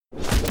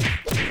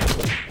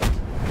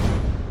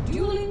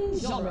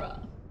genre.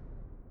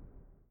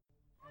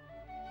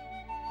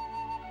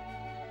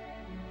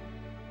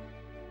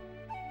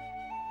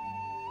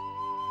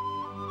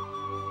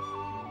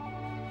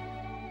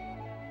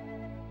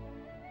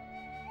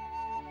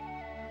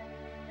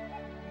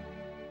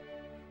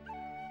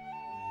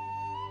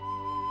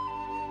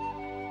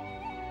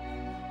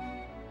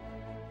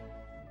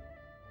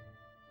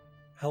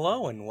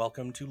 Hello and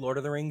welcome to Lord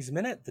of the Rings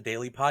Minute, the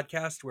daily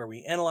podcast where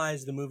we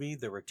analyze the movie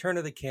The Return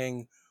of the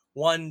King,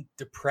 one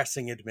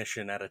depressing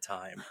admission at a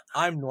time.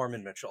 I'm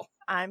Norman Mitchell.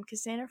 I'm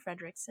Cassandra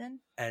Fredrickson.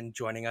 And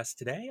joining us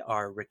today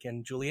are Rick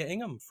and Julia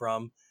Ingham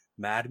from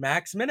Mad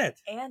Max Minute.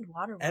 And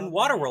Waterworld. And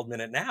Waterworld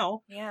Minute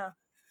now. Yeah.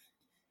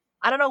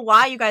 I don't know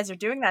why you guys are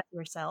doing that to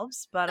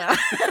yourselves, but I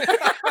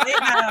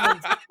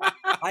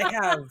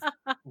have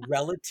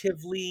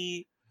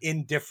relatively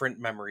indifferent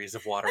memories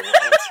of Waterworld.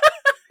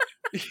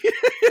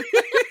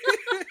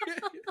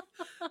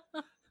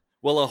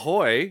 Well,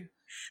 ahoy,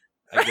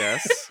 I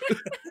guess.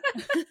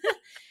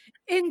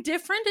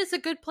 Indifferent is a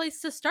good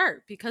place to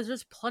start because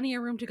there's plenty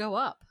of room to go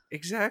up.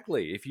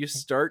 Exactly. If you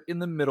start in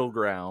the middle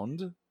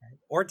ground,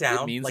 or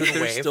down, it means like that a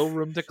there's wave. still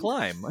room to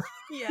climb.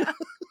 yeah.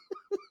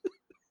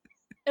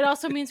 It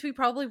also means we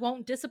probably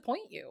won't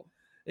disappoint you.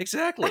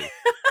 Exactly.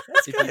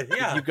 That's If good,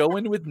 yeah. you go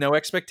in with no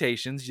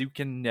expectations, you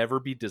can never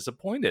be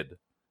disappointed.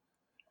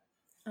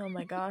 Oh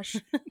my gosh.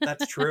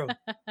 That's true.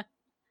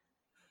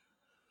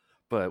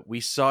 But we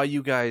saw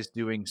you guys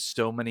doing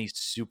so many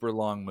super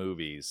long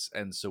movies,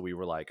 and so we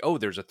were like, oh,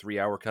 there's a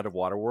 3-hour cut of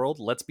Waterworld.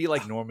 Let's be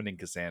like Norman and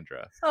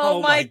Cassandra.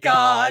 Oh my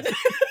god.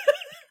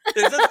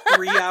 There's a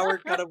 3-hour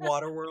cut of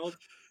Waterworld?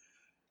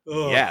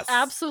 Ugh. Yes.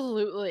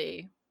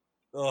 Absolutely.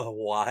 Oh,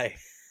 why?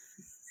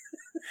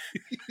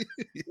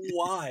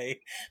 Why?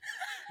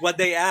 What'd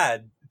they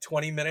add?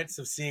 20 minutes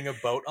of seeing a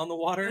boat on the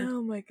water?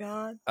 Oh my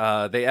god.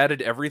 They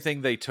added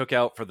everything they took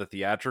out for the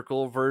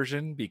theatrical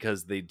version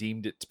because they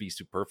deemed it to be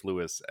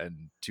superfluous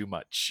and too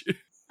much.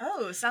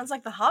 Oh, sounds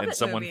like the Hobbit And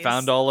someone movies.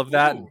 found all of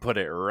that Ooh. and put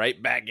it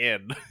right back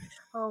in.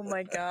 Oh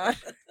my god.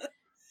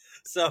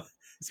 So,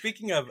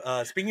 speaking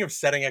of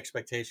setting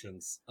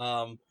expectations,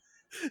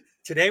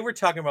 today we're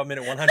talking about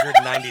minute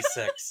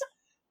 196,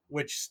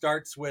 which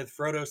starts with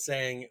Frodo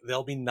saying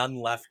there'll be none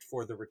left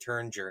for the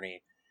return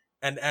journey,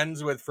 and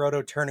ends with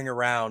Frodo turning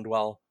around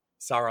while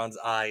Sauron's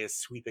eye is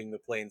sweeping the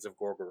plains of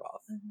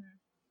Gorgoroth.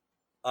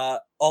 Mm-hmm.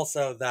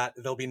 Also, that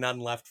there'll be none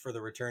left for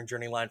the return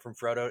journey line from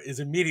Frodo is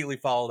immediately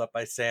followed up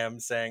by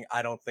Sam saying,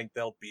 I don't think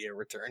there'll be a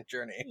return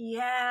journey.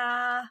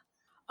 Yeah.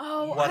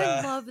 Oh, What I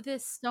a- love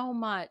this so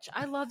much.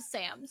 I love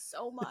Sam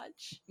so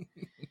much.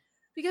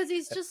 Because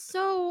he's just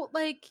so,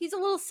 like, he's a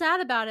little sad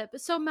about it,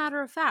 but so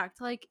matter of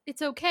fact. Like,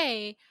 it's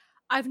okay.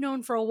 I've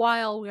known for a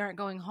while we aren't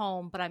going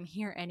home, but I'm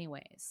here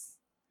anyways.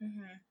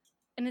 Mm-hmm.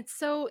 And it's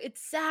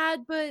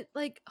sad, but,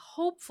 like,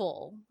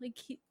 hopeful. Like,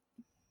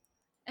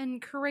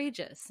 and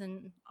courageous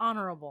and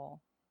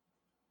honorable.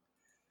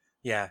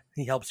 Yeah,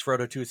 he helps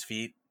Frodo to his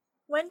feet.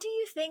 When do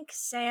you think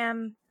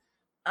Sam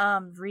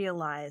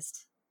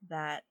realized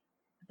that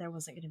there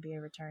wasn't going to be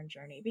a return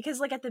journey? Because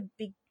like at the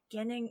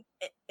beginning,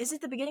 is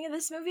it the beginning of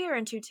this movie or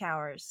in Two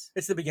Towers?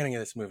 It's the beginning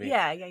of this movie.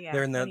 Yeah.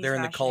 They're in when the he's the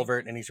rationing.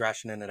 culvert and he's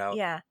rationing it out.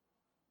 Yeah.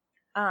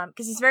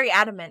 Because he's very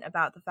adamant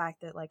about the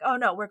fact that, like, oh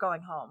no, we're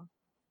going home.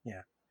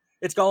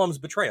 It's Gollum's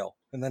betrayal,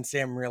 and then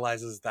Sam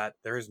realizes that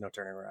there is no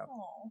turning around.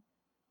 Oh,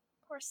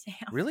 poor Sam.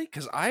 Really?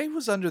 Because I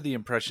was under the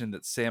impression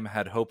that Sam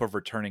had hope of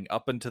returning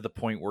up until the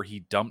point where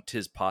he dumped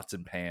his pots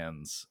and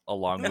pans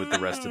along with the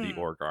rest of the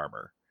orc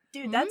armor.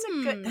 Dude, that's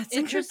a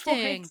interesting.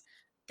 good point.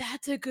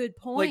 That's a good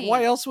point. Like,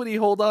 why else would he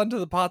hold on to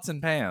the pots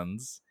and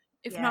pans?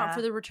 If Yeah. not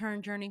for the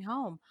return journey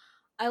home.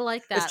 I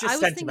like that. It's just I was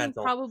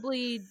sentimental. thinking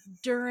probably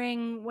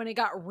during when it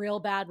got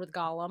real bad with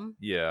Gollum.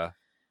 Yeah.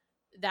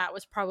 That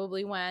was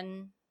probably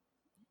when.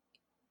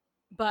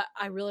 But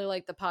I really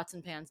like the pots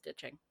and pans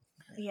ditching.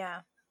 Yeah.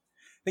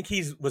 I think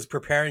he was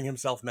preparing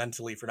himself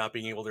mentally for not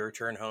being able to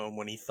return home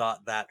when he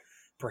thought that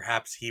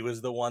perhaps he was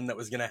the one that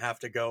was going to have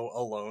to go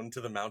alone to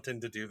the mountain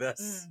to do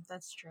this.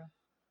 That's true.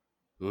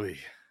 Ooh,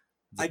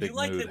 I do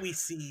like that we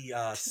see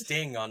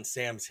Sting on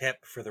Sam's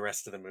hip for the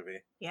rest of the movie.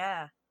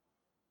 Yeah.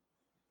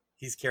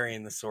 He's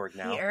carrying the sword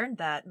now. He earned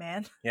that,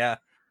 man. Yeah.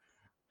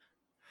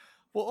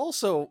 Well,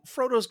 also,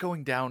 Frodo's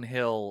going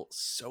downhill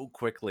so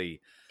quickly.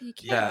 You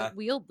can't Yeah.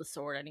 wield the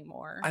sword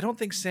anymore. I don't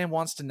think Sam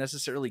wants to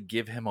necessarily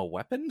give him a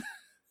weapon.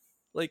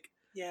 Like,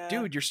 Yeah.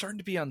 dude, you're starting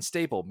to be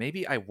unstable.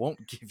 Maybe I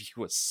won't give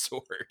you a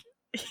sword.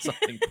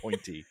 Something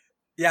pointy.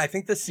 Yeah, I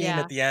think the scene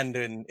Yeah. at the end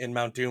in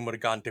Mount Doom would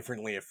have gone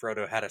differently if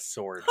Frodo had a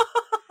sword.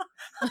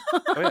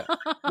 Oh,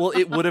 yeah. Well,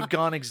 it would have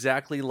gone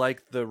exactly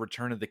like the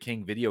Return of the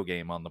King video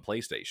game on the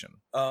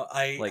PlayStation.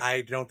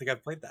 I don't think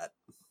I've played that.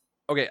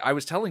 Okay, I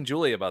was telling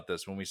Julie about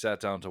this when we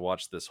sat down to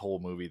watch this whole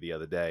movie the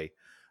other day,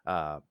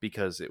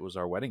 because it was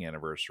our wedding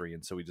anniversary,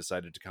 and so we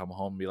decided to come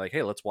home and be like,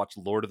 hey, let's watch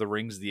Lord of the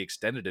Rings, the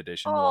extended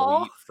edition, while Aw.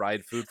 we eat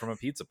fried food from a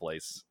pizza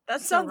place.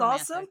 That So sounds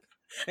romantic. awesome.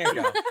 There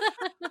you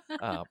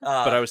go.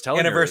 But I was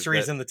telling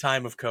anniversaries her in the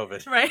time of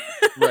COVID. Right.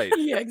 right.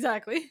 Yeah,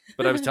 exactly.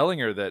 But I was telling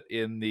her that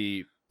in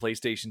the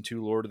PlayStation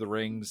 2 Lord of the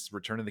Rings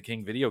Return of the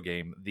King video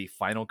game, the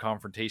final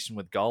confrontation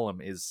with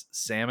Gollum is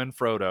Sam and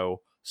Frodo,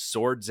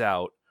 swords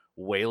out,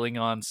 wailing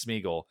on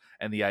Smeagol.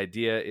 And the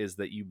idea is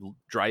that you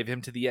drive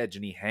him to the edge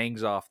and he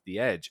hangs off the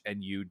edge,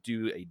 and you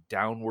do a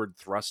downward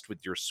thrust with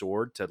your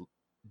sword to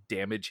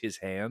damage his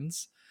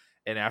hands.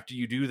 And after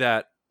you do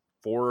that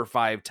 4 or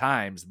 5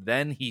 times,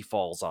 then he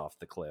falls off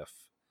the cliff.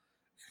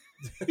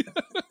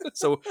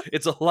 So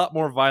it's a lot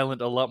more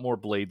violent, a lot more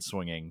blade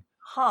swinging.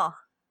 Huh.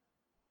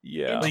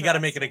 Yeah, Well, you got to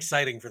make it Interesting.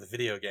 exciting for the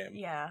video game.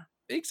 Yeah.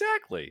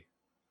 exactly.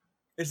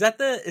 Is that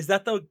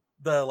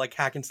the like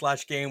hack and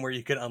slash game where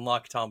you could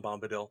unlock Tom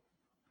Bombadil?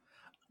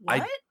 I-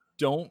 What?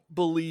 Don't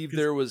believe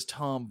there was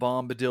Tom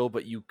Bombadil,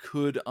 but you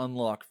could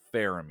unlock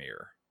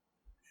Faramir.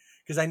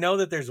 Because I know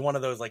that there's one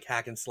of those like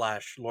hack and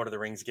slash Lord of the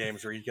Rings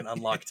games where you can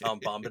unlock Tom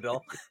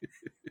Bombadil.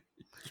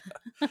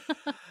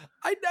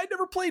 I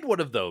never played one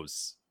of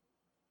those.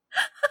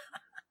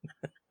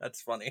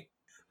 That's funny.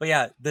 But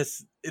yeah,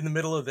 this in the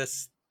middle of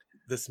this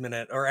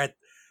minute, or at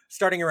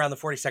starting around the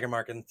 40-second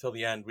mark until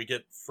the end, we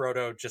get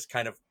Frodo just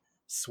kind of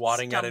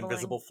swatting at Stumbling.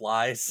 invisible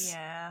flies,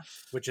 Yeah.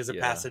 which is a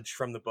Yeah. passage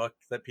from the book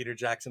that Peter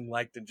Jackson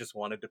liked and just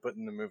wanted to put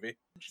in the movie.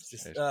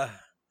 Just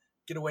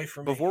get away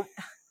from me.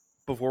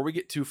 Before we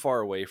get too far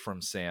away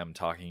from Sam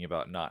talking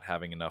about not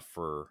having enough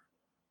for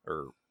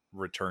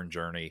Return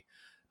Journey,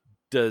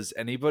 does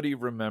anybody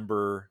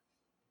remember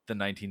the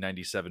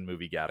 1997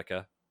 movie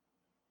Gattaca?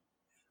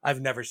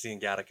 I've never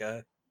seen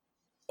Gattaca.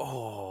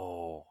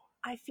 Oh,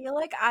 I feel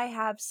like I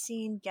have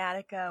seen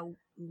Gattaca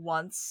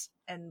once,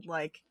 and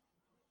like,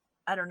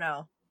 I don't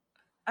know.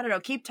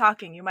 Keep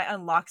talking. You might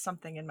unlock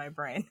something in my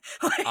brain.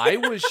 Like- I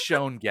was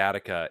shown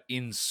Gattaca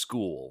in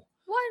school.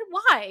 What?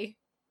 Why?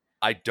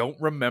 I don't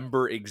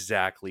remember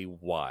exactly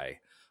why,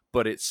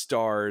 but it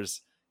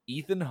stars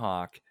Ethan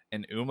Hawke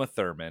and Uma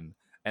Thurman,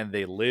 and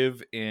they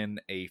live in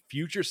a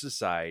future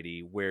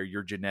society where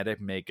your genetic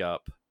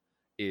makeup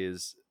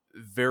is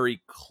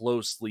very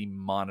closely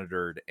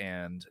monitored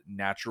and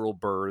natural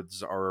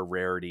births are a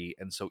rarity.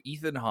 And so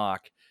Ethan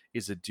Hawke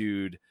is a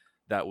dude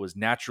that was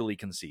naturally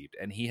conceived,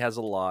 and he has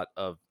a lot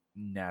of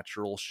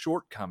natural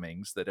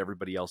shortcomings that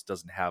everybody else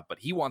doesn't have, but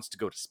he wants to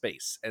go to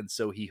space. And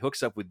so he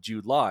hooks up with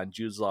Jude Law, and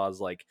Jude Law is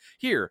like,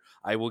 here,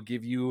 I will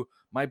give you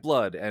my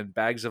blood and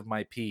bags of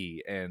my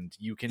pee, and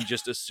you can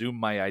just assume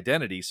my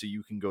identity so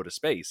you can go to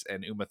space.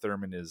 And Uma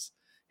Thurman is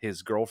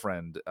his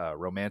girlfriend,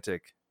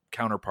 romantic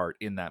counterpart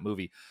in that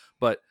movie.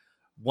 But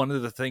one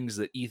of the things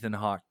that Ethan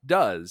Hawke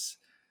does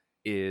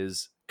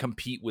is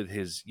compete with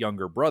his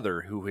younger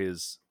brother, who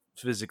is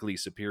physically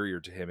superior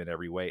to him in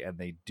every way, and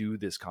they do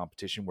this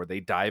competition where they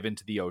dive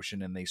into the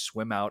ocean and they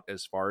swim out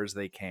as far as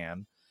they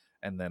can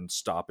and then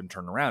stop and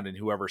turn around, and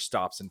whoever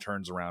stops and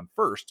turns around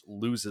first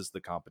loses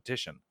the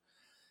competition.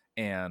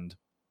 And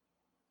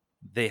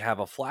they have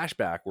a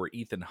flashback where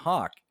Ethan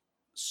Hawke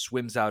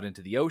swims out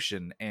into the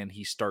ocean and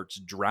he starts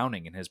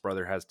drowning, and his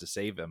brother has to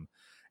save him.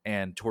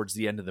 And towards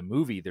the end of the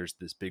movie, there's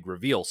this big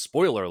reveal.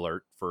 Spoiler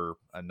alert for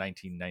a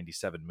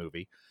 1997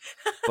 movie.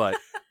 But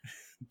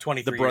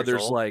 23 the brother's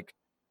years old. like,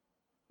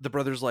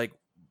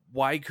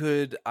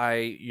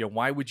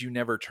 why would you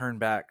never turn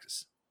back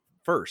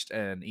first?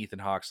 And Ethan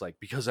Hawke's like,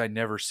 because I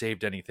never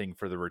saved anything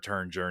for the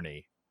return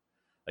journey.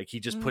 Like,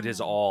 he just put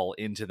his all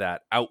into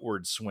that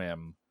outward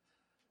swim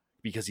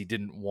because he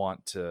didn't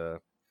want to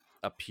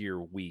appear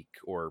weak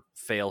or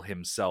fail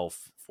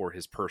himself for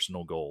his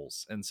personal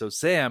goals. And so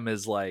Sam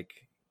is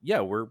like,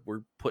 yeah, we're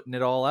putting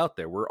it all out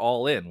there. We're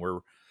all in. We're,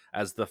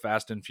 as the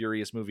Fast and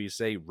Furious movies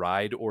say,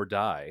 ride or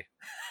die.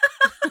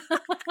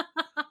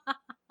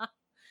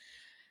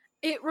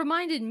 It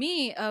reminded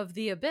me of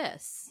The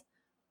Abyss,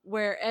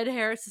 where Ed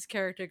Harris's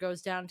character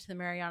goes down to the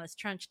Marianas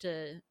Trench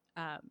to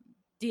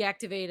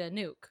deactivate a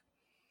nuke.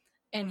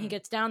 And he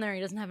gets down there and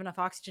he doesn't have enough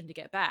oxygen to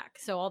get back.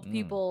 So all the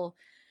people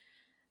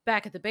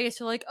back at the base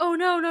are like, oh,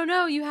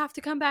 no, you have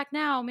to come back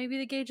now. Maybe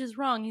the gauge is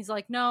wrong. He's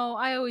like, no,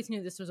 I always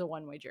knew this was a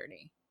one-way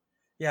journey.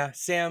 Yeah,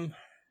 Sam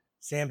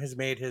has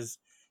made his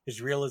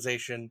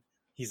realization.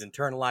 He's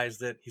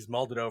internalized it. He's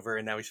mulled it over,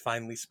 and now he's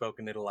finally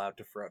spoken it aloud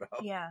to Frodo.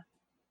 Yeah.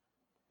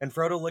 And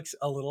Frodo looks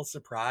a little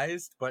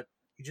surprised, but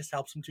he just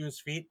helps him to his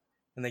feet,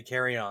 and they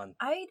carry on.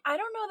 I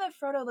don't know that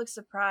Frodo looks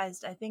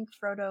surprised. I think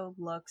Frodo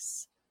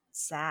looks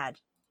sad.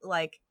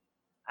 Like,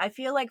 I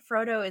feel like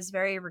Frodo is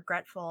very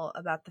regretful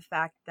about the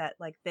fact that,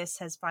 like, this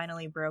has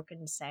finally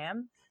broken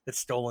Sam. It's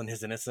stolen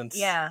his innocence.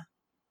 Yeah.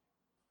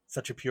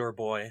 Such a pure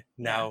boy,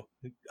 now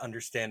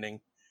understanding,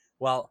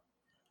 well,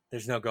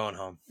 there's no going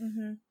home.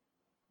 Mm-hmm.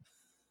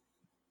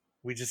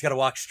 We just got to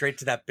walk straight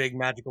to that big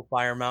magical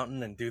fire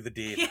mountain and do the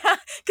deed. Yeah,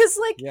 because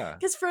Yeah.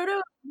 Frodo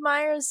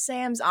admires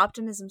Sam's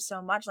optimism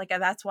so much. Like,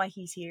 that's why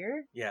he's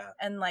here. Yeah.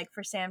 And, like,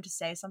 for Sam to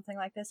say something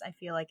like this, I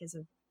feel like is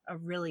a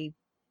really,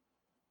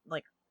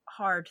 like,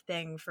 hard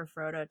thing for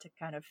Frodo to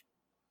kind of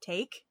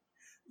take.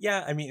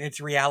 Yeah, I mean,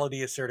 it's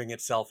reality asserting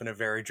itself in a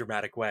very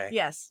dramatic way.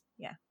 Yes.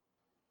 Yeah.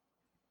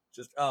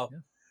 Just,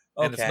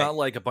 And it's not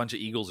like a bunch of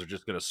eagles are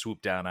just going to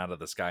swoop down out of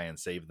the sky and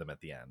save them at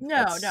the end. No,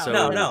 That's no,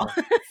 so no.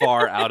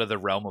 far out of the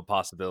realm of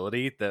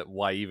possibility that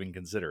why even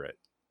consider it?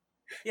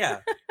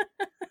 Yeah.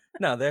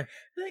 No, they're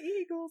The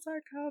Eagles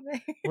are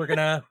coming. we're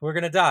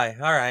gonna die.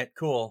 All right,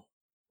 cool.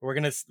 We're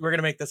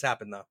gonna make this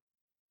happen though.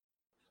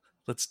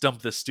 Let's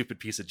dump this stupid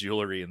piece of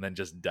jewelry and then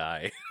just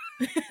die.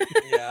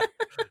 Yeah.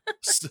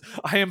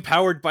 I am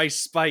powered by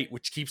spite,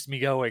 which keeps me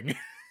going. Yep.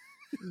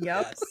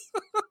 Yes.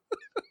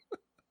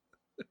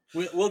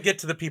 We'll get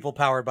to the people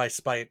powered by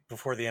spite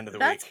before the end of the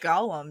That's week.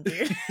 Gollum,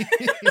 dude.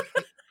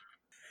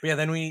 But yeah,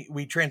 then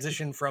we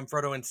transition from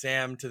Frodo and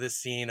Sam to this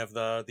scene of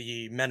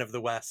the men of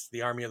the West,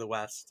 the army of the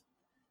West,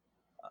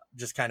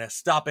 just kind of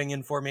stopping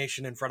in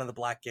formation in front of the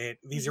Black Gate.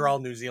 These are all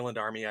New Zealand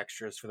army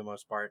extras for the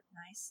most part.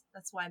 Nice.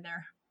 That's why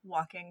they're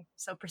walking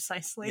so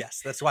precisely.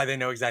 Yes, that's why they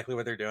know exactly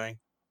what they're doing.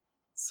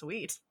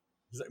 Sweet.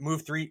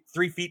 Move 3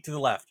 feet to the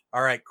left.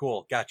 All right,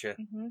 cool, gotcha.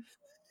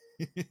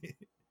 Mm-hmm.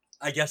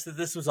 I guess that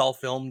this was all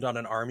filmed on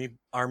an army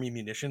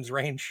munitions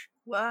range.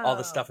 Wow. All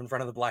the stuff in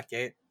front of the Black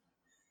Gate,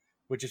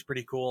 which is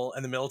pretty cool.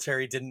 And the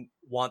military didn't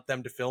want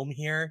them to film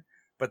here,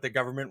 but the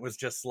government was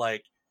just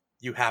like,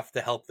 you have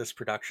to help this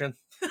production.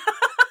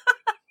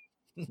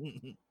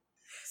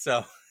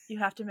 So You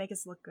have to make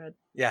us look good.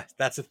 yeah,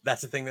 that's a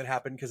thing that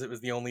happened because it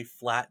was the only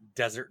flat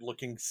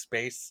desert-looking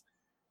space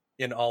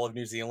in all of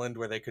New Zealand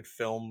where they could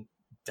film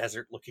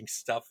desert-looking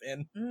stuff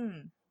in.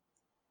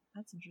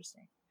 That's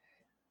interesting.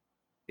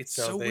 It's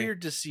So so they-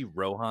 weird to see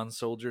Rohan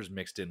soldiers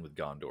mixed in with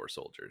Gondor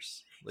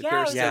soldiers. Like Yeah, their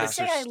I was gonna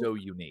aesthetics say, are so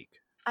unique.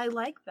 I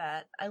like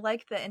that. I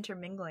like the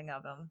intermingling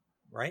of them.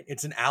 Right?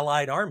 It's an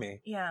allied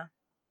army. Yeah.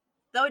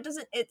 Though it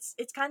doesn't. It's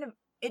kind of.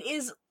 It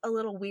is a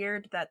little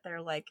weird that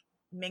they're like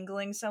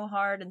mingling so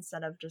hard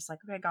instead of just like,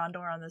 okay,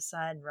 Gondor on this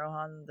side and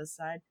Rohan on this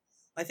side.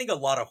 I think a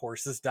lot of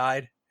horses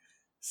died.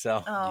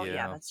 So, Oh yeah,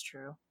 Yeah. that's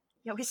true.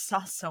 Yeah, we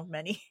saw so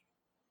many.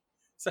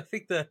 so I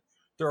think the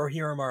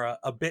Rohirrim are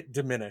a bit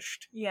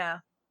diminished. Yeah.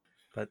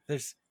 But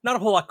there's not a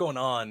whole lot going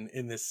on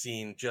in this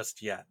scene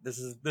just yet. This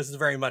is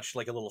very much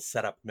like a little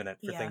setup minute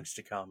for Yeah. things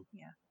to come.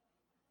 Yeah.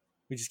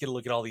 We just get to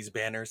look at all these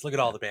banners. Look at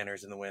all the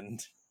banners in the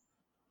wind.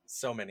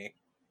 So many.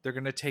 They're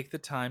going to take the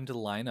time to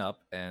line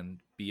up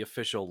and be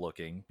official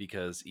looking,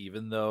 because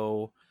even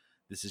though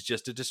this is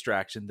just a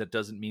distraction, that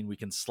doesn't mean we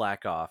can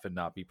slack off and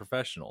not be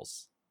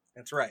professionals.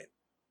 That's right.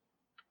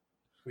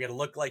 We got to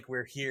look like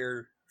we're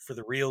here for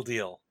the real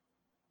deal.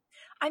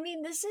 I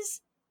mean, this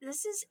is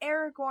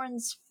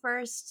Aragorn's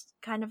first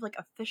kind of like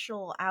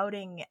official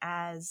outing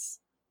as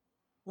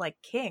like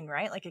king,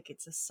 right? Like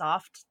it's a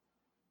soft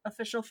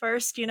official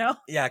first, you know?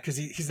 Yeah, because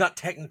he's not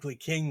technically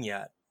king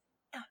yet.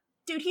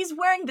 Dude, he's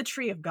wearing the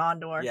Tree of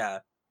Gondor. Yeah.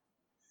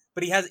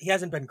 But he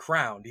hasn't been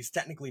crowned. He's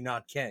technically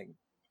not king.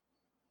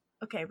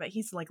 Okay, but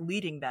he's like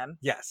leading them.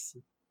 Yes.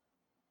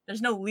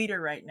 There's no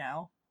leader right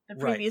now. The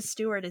Right. previous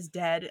steward is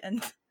dead,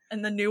 and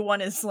the new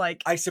one is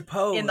like I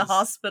suppose in the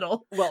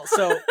hospital. Well,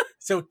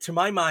 so to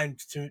my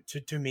mind,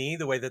 to me,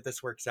 the way that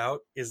this works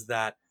out is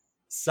that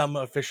some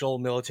official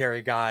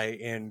military guy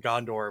in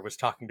Gondor was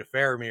talking to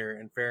Faramir,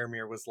 and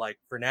Faramir was like,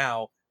 "For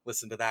now,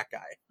 listen to that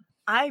guy."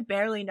 I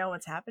barely know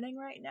what's happening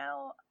right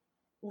now.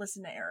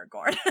 Listen to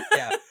Aragorn.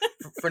 Yeah,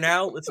 for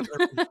now, listen to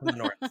Urban from the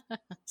North.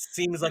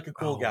 Seems like a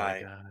cool Oh my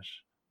guy.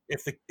 gosh.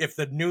 If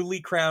the newly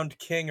crowned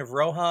king of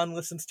Rohan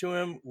listens to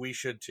him, we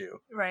should too.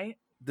 Right?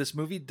 This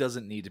movie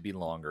doesn't need to be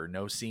longer.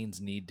 No scenes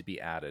need to be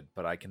added,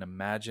 but I can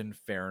imagine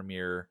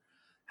Faramir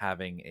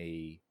having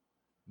a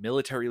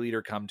military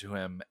leader come to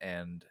him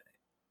and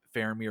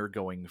Faramir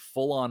going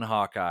full on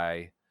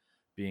Hawkeye,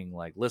 being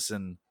like,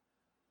 "Listen,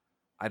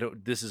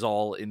 this is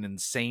all an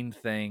insane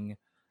thing.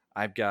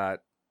 I've got,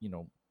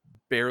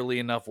 barely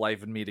enough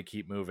life in me to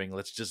keep moving.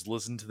 Let's just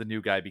listen to the new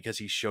guy because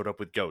he showed up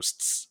with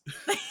ghosts."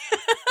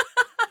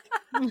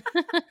 He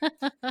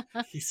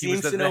He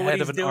seems was to at know the what head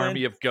he's of an doing.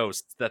 army of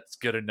ghosts. That's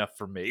good enough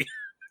for me.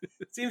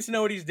 Seems to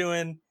know what he's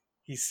doing.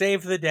 He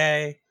saved the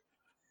day.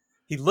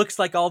 He looks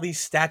like all these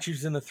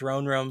statues in the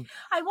throne room.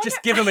 I wonder.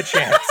 Just give him a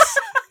chance.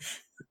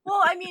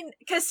 Well, I mean,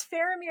 because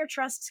Faramir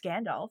trusts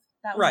Gandalf.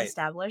 That was Right.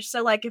 established.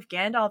 So, like, if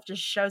Gandalf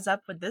just shows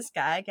up with this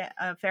guy,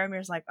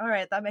 Faramir's like, all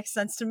right, that makes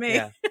sense to me.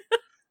 Yeah.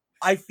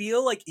 I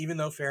feel like even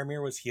though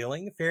Faramir was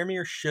healing,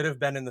 Faramir should have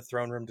been in the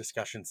throne room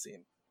discussion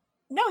scene.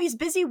 No, he's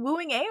busy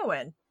wooing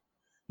Éowyn.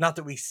 Not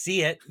that we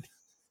see it.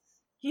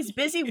 He's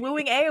busy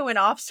wooing Éowyn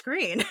off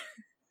screen,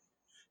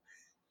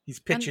 He's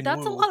And pitching.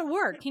 that's a woo. lot of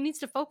work. He needs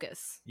to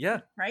focus.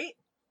 Yeah. right?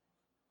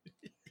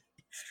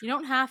 You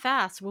don't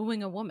half-ass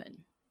wooing a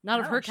woman. Not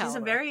of No, her she's caliber.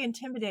 a very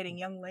intimidating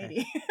young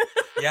lady.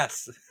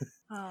 Yes.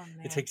 Oh,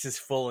 man. It takes his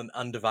full and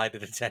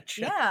undivided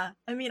attention. Yeah.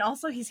 I mean,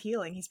 also, he's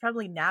healing. He's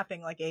probably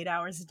napping like 8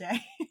 hours a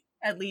day,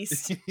 at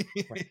least.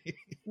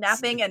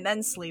 Napping and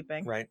then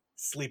sleeping. Right.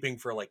 Sleeping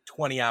for like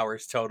 20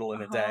 hours total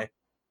in a Uh-huh. day.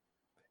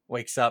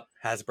 Wakes up,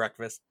 has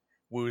breakfast,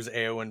 woos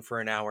Éowyn for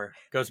an hour,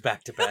 goes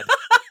back to bed.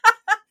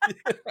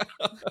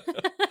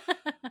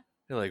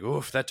 You're like,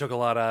 oof, that took a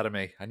lot out of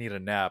me. I need a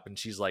nap. And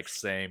she's like,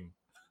 same.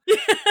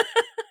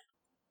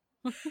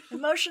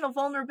 Emotional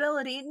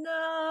vulnerability.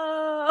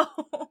 No.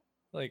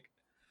 Like,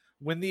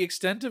 when the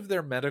extent of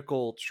their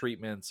medical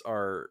treatments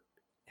are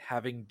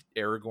having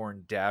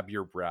Aragorn dab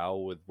your brow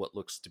with what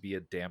looks to be a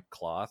damp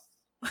cloth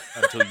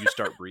until you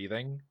start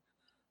breathing,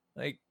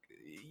 like,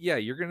 yeah,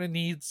 you're gonna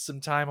need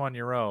some time on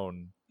your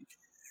own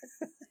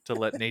to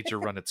let nature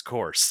run its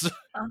course.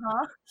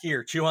 Uh-huh.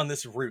 Here, chew on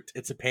this root.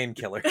 It's a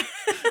painkiller.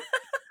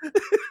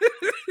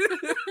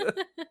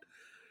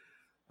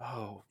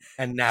 Oh,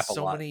 And nap a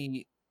so lot.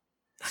 many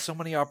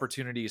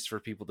opportunities for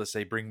people to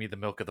say, "Bring me the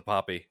milk of the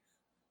poppy."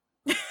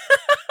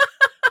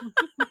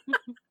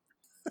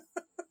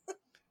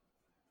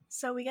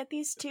 So we get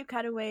these two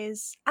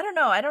cutaways. I don't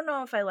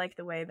know if I like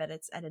the way that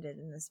it's edited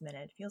in this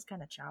minute. It feels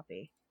kind of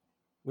choppy.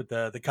 With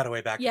the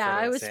cutaway back to Yeah, Frodo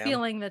I and was Sam.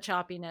 feeling the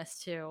choppiness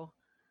too.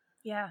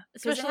 Yeah.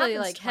 'cause it Especially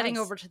happens like heading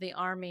twice. over to the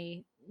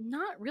army.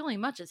 Not really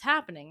much is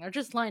happening. They're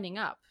just lining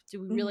up.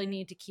 Do we really Mhm.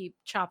 need to keep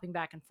chopping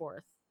back and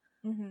forth?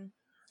 Mm-hmm.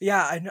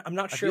 Yeah, I'm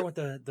not I sure feel- what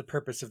the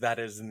purpose of that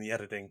is in the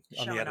editing on the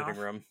Showing editing off.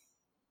 room.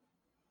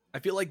 I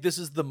feel like this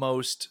is the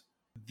most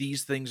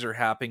these things are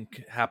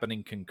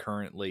happening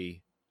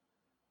concurrently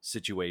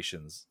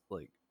situations.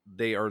 Like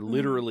they are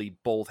literally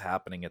both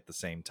happening at the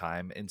same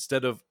time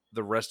instead of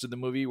the rest of the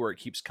movie where it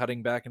keeps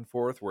cutting back and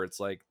forth where it's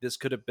like this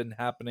could have been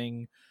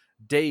happening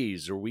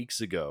days or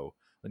weeks ago.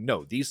 Like,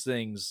 no, these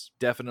things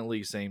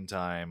definitely same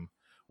time,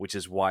 which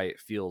is why it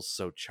feels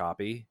so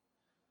choppy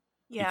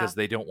Yeah. because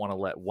they don't want to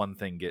let one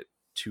thing get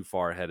too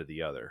far ahead of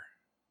the other.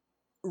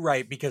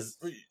 Right, because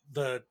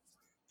the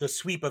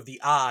sweep of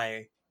the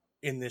eye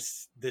in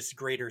this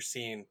greater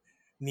scene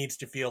needs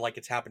to feel like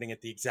it's happening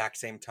at the exact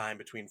same time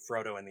between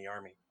Frodo and the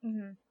army.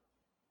 Mm-hmm.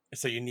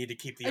 So you need to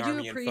keep the I do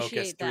army in focus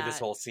appreciate through this that.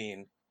 whole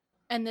scene.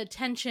 And the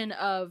tension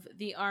of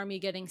the army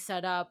getting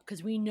set up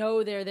because we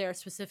know they're there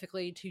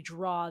specifically to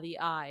draw the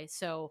eye.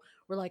 So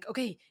we're like,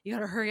 okay, you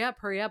gotta hurry up,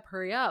 hurry up,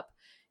 hurry up.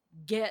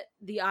 Get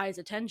the eye's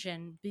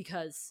attention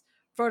because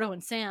Frodo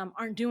and Sam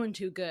aren't doing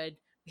too good.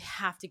 We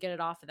have to get it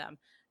off of them.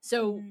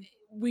 So Mhm.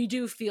 we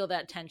do feel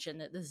that tension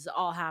that this is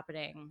all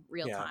happening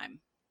real Yeah.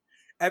 time.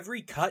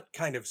 Every cut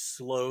kind of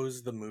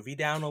slows the movie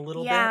down a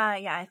little bit. Yeah,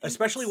 I think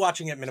Especially that's-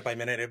 watching it minute by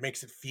minute, it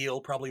makes it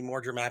feel probably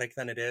more dramatic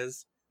than it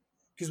is.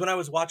 Because when I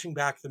was watching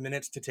back the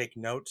minutes to take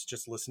notes,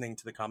 just listening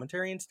to the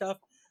commentary and stuff,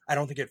 I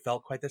don't think it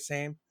felt quite the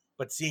same.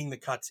 But seeing the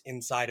cuts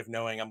inside of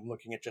knowing I'm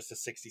looking at just a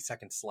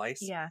 60-second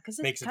slice Yeah, because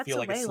it makes it cuts feel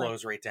like it away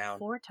slows right down.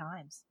 4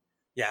 times.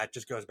 Yeah, it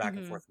just goes back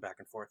and Mhm. forth and back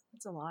and forth.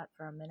 It's a lot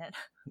for a minute.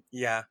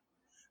 Yeah.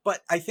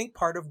 But I think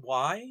part of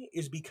why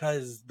is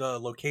because the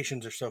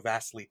locations are so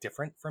vastly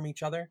different from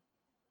each other.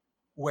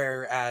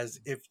 Whereas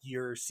if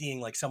you're seeing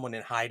like someone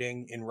in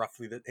hiding in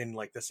roughly in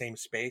like the same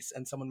space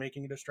and someone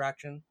making a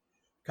distraction,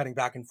 cutting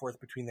back and forth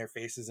between their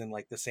faces in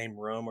like the same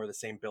room or the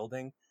same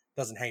building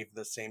doesn't have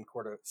the same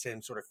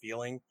sort of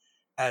feeling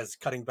as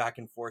cutting back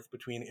and forth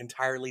between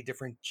entirely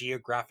different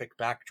geographic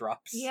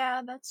backdrops.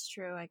 Yeah, that's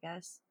true, I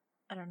guess.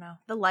 I don't know.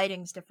 The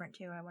lighting's different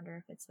too. I wonder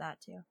if it's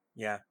that too.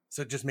 Yeah.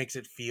 So it just makes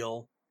it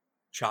feel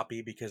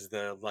choppy because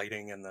the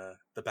lighting and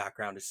the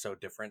background is so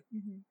different.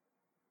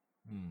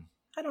 Mm-hmm. Hmm.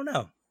 I don't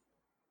know.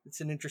 It's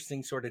an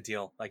interesting sort of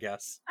deal, I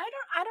guess.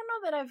 I don't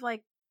know that I've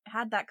like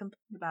had that complaint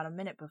about a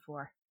minute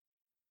before.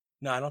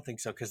 No, I don't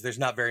think so because there's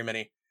not very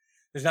many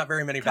back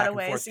and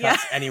Cutaways, forth yeah.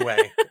 cuts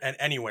anyway and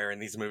anywhere in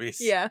these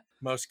movies.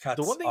 Most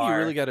cuts The one thing are you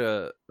really got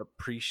to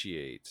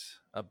appreciate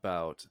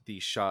about the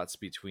shots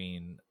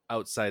between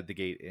outside the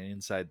gate and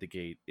inside the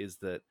gate is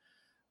that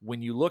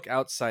when you look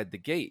outside the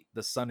gate,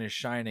 the sun is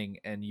shining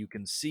and you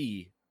can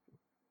see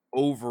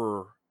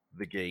over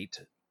the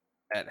gate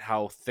at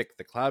how thick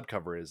the cloud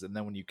cover is. And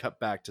then when you cut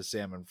back to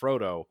Sam and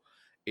Frodo,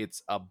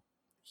 it's a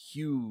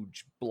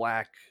huge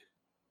black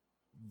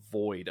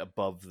void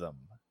above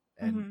them.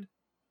 And Mhm.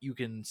 you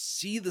can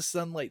see the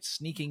sunlight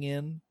sneaking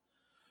in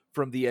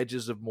from the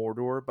edges of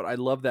Mordor, but I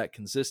love that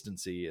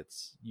consistency.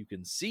 It's you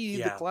can see the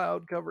Yeah.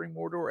 cloud covering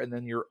Mordor, and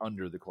then you're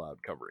under the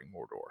cloud covering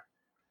Mordor.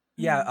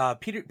 Yeah,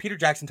 Peter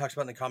Jackson talks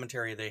about in the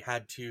commentary they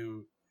had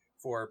to,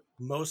 for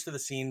most of the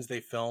scenes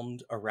they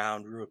filmed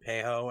around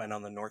Ruapeho and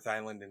on the North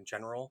Island in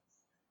general,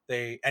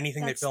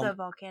 anything That's they filmed the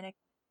volcanic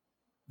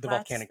the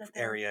flats volcanic that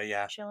they're area,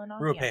 yeah. chilling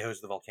on. Ruapeho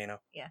is the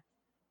volcano. Yeah.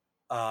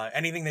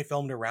 Anything they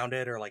filmed around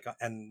it or like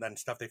and then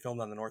stuff they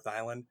filmed on the North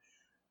Island,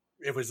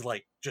 it was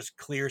like just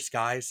clear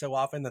skies so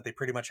often that they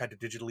pretty much had to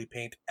digitally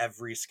paint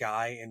every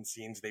sky in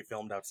scenes they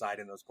filmed outside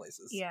in those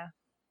places. Yeah.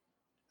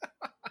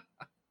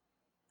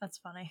 That's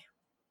funny.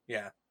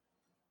 Yeah.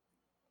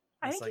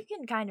 I It's think like- you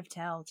can kind of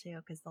tell too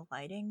because the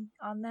lighting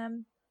on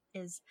them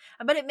is,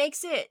 but it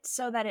makes it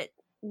so that it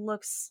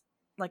looks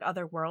like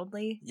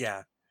otherworldly,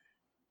 Yeah.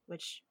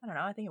 which I don't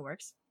know. I think it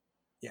works.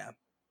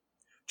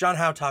 John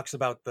Howe talks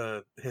about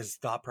his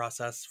thought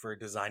process for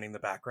designing the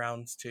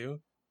backgrounds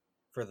too,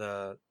 for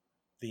the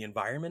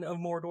environment of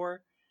Mordor,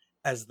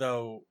 as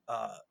though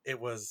it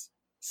was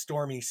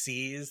stormy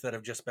seas that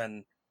have just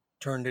been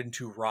turned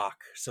into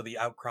rock, so the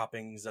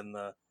outcroppings and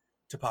the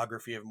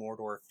topography of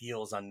Mordor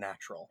feels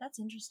unnatural. That's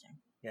interesting.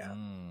 Yeah,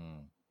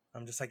 Mm.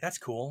 I'm just like, that's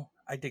cool.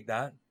 I dig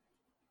that.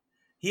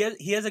 He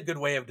has a good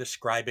way of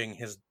describing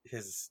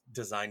his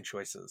design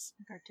choices.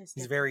 Like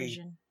artistic very-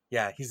 vision.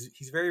 Yeah, he's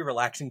very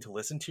relaxing to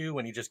listen to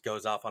when he just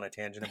goes off on a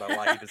tangent about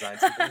why he designed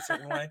something a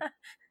certain way.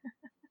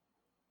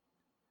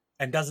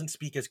 and doesn't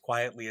speak as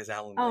quietly as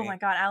Alan Lee. Oh my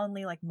god, Alan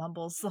Lee like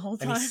mumbles the whole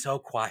time. And he's so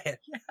quiet.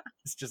 Yeah.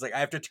 It's just like I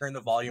have to turn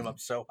the volume up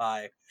so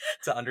high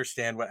to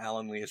understand what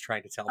Alan Lee is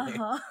trying to tell me.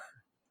 Uh-huh.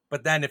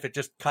 But then if it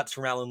just cuts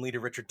from Alan Lee to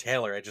Richard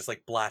Taylor, I just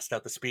like blast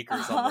out the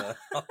speakers on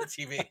the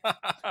TV.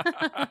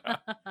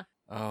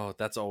 Oh,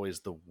 that's always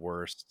the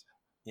worst.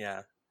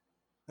 Yeah.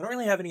 I don't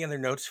really have any other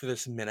notes for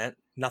this minute.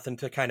 Nothing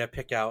to kind of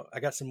pick out. I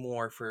got some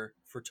more for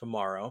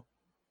tomorrow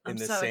in I'm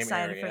this so same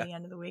excited area. for the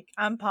end of the week.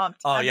 I'm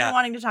pumped. Oh, I've yeah. been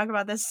wanting to talk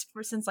about this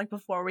since like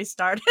before we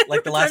started.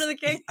 Like the Return last of the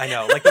King. I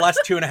know, like the last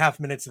 2.5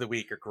 minutes of the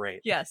week are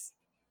great. Yes.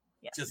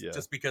 Yes.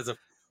 Just because of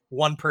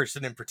one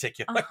person in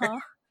particular. Uh-huh.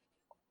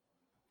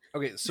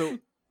 Okay, so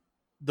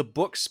the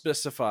book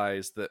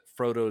specifies that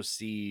Frodo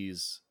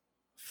sees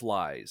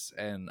flies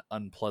and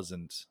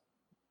unpleasant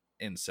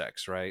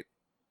insects, right?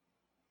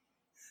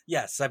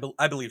 Yes,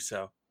 I believe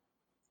so.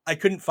 I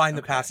couldn't find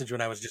the Okay. passage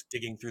when I was just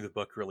digging through the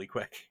book really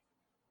quick.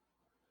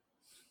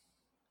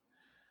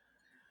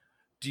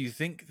 Do you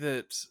think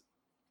that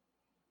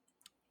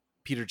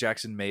Peter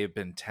Jackson may have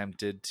been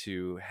tempted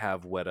to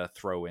have Weta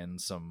throw in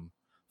some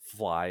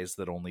flies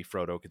that only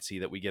Frodo could see,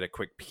 that we get a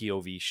quick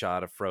POV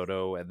shot of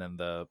Frodo and then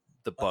the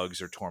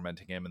bugs are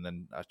tormenting him, and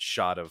then a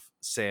shot of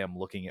Sam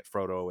looking at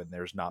Frodo and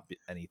there's not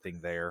anything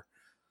there?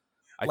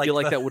 I Like feel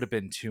like the- that would have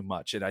been too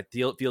much, and it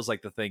feels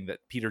like the thing that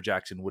Peter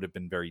Jackson would have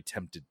been very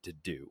tempted to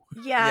do.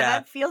 Yeah, Yeah.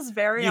 that feels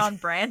very You- on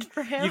brand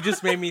for him. You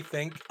just made me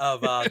think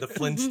of the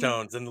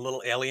Flintstones and the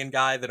little alien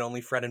guy that only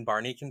Fred and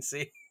Barney can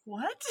see.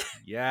 What?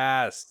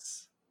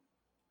 Yes.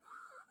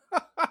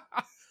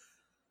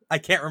 I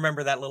can't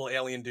remember that little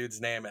alien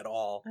dude's name at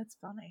all. That's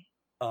funny.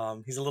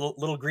 He's a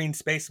little green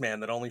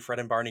spaceman that only Fred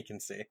and Barney can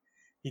see.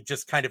 He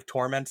just kind of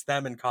torments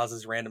them and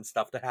causes random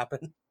stuff to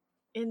happen.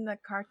 In the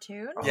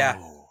cartoon? Yeah.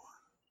 Oh,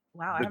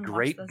 Wow, I the haven't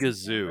Great watched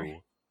those in forever.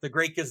 Gazoo. The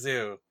Great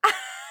Gazoo.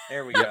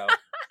 There we go.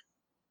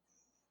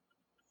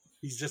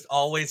 He's just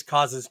always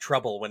causes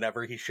trouble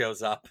whenever he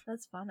shows up,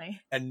 That's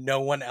funny. and no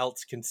one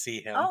else can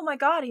see him. Oh my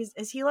god,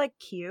 is he like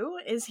Q?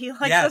 Is he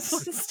like Yes, the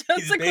Flintstones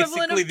He's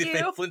equivalent basically of the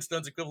Q?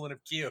 Flintstones equivalent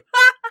of Q.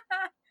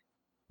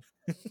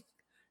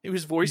 He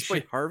was voiced by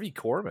should- Harvey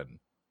Korman.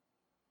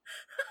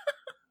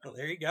 Well,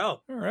 there you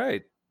go. All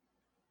right.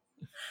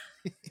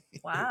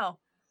 Wow.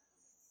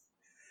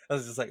 I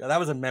was just like, that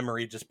was a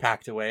memory just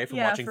packed away from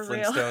Yeah, watching for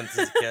real. Flintstones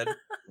as a kid.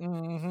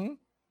 Mm-hmm.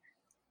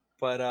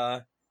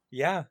 But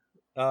yeah.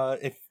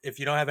 If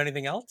you don't have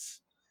anything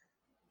else,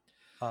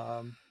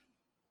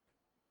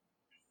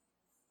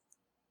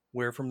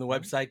 we're from the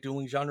website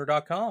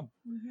duelinggenre.com,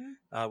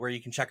 Mm-hmm. where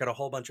you can check out a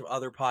whole bunch of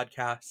other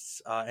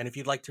podcasts. And if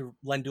you'd like to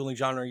lend Dueling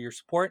Genre your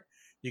support,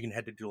 you can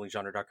head to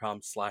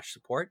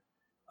duelinggenre.com/support,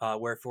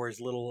 where for as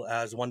little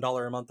as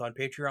 $1 a month on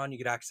Patreon, you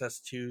get access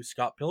to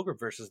Scott Pilgrim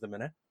versus the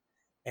Minute.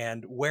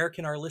 And where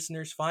can our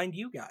listeners find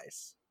you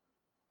guys?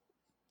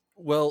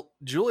 Well,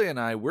 Julia and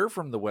I, we're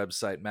from the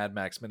website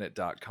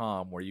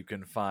madmaxminute.com, where you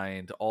can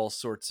find all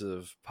sorts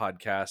of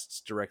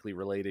podcasts directly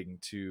relating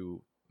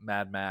to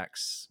Mad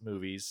Max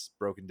movies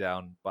broken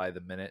down by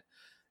the minute,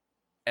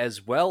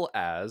 as well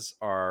as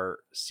our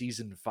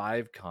season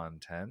 5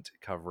 content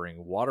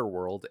covering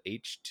Waterworld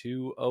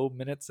H2O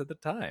minutes at a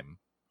time.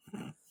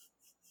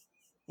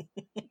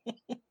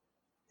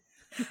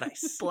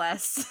 Nice.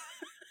 Bless.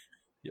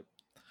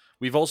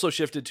 We've also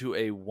shifted to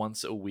a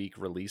once a week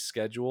release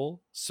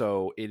schedule,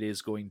 so it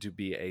is going to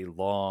be a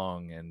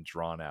long and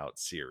drawn out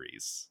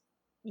series,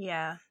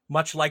 Yeah.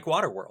 Much like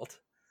Waterworld.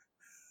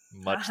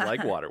 much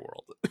like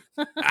Waterworld.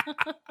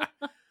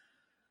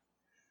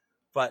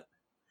 But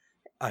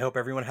I hope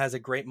everyone has a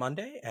great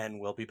Monday,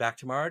 and we'll be back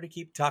tomorrow to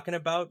keep talking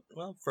about,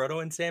 well,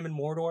 Frodo and Sam in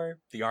Mordor,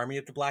 the army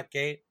at the Black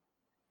Gate,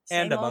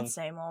 Same And old, among-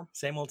 same old.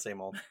 same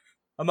old,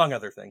 among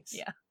other things.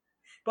 Yeah.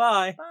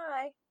 Bye.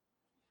 Bye.